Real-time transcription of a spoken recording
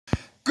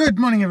Good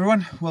morning,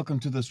 everyone. Welcome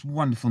to this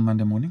wonderful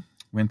Monday morning.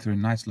 Went through a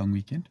nice long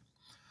weekend.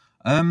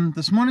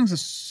 This morning's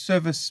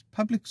a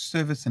public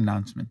service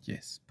announcement.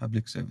 Yes,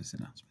 public service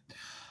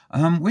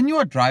announcement. When you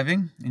are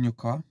driving in your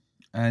car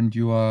and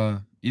you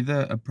are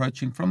either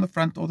approaching from the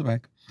front or the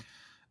back,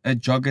 a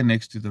jogger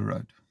next to the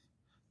road,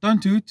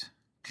 don't do it.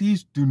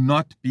 Please do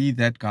not be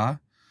that guy.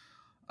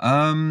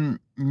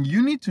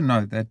 You need to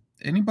know that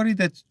anybody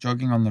that's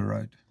jogging on the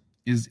road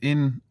is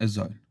in a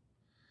zone.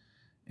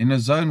 In a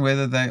zone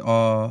whether they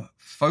are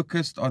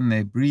focused on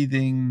their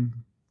breathing,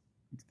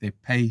 their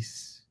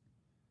pace,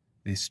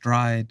 their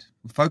stride,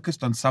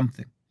 focused on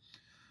something.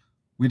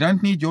 We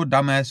don't need your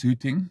dumbass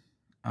hooting.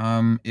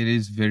 It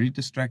is very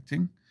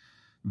distracting,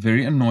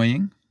 very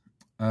annoying,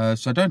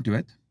 so don't do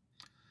it.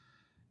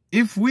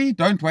 If we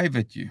don't wave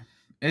at you,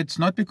 it's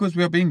not because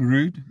we are being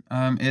rude.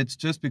 It's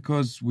just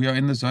because we are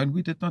in the zone.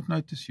 We did not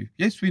notice you.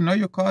 Yes, we know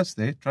your car's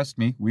there. Trust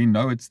me, we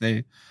know it's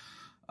there.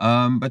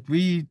 But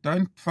we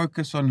don't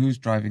focus on who's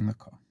driving the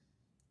car.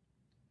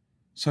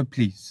 So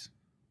please,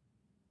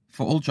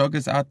 for all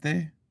joggers out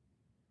there,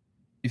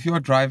 if you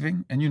are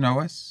driving and you know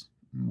us,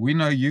 we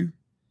know you,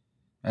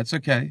 that's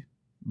okay,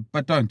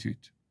 but don't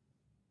hoot.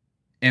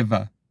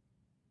 Ever.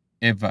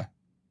 Ever.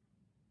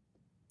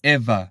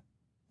 Ever.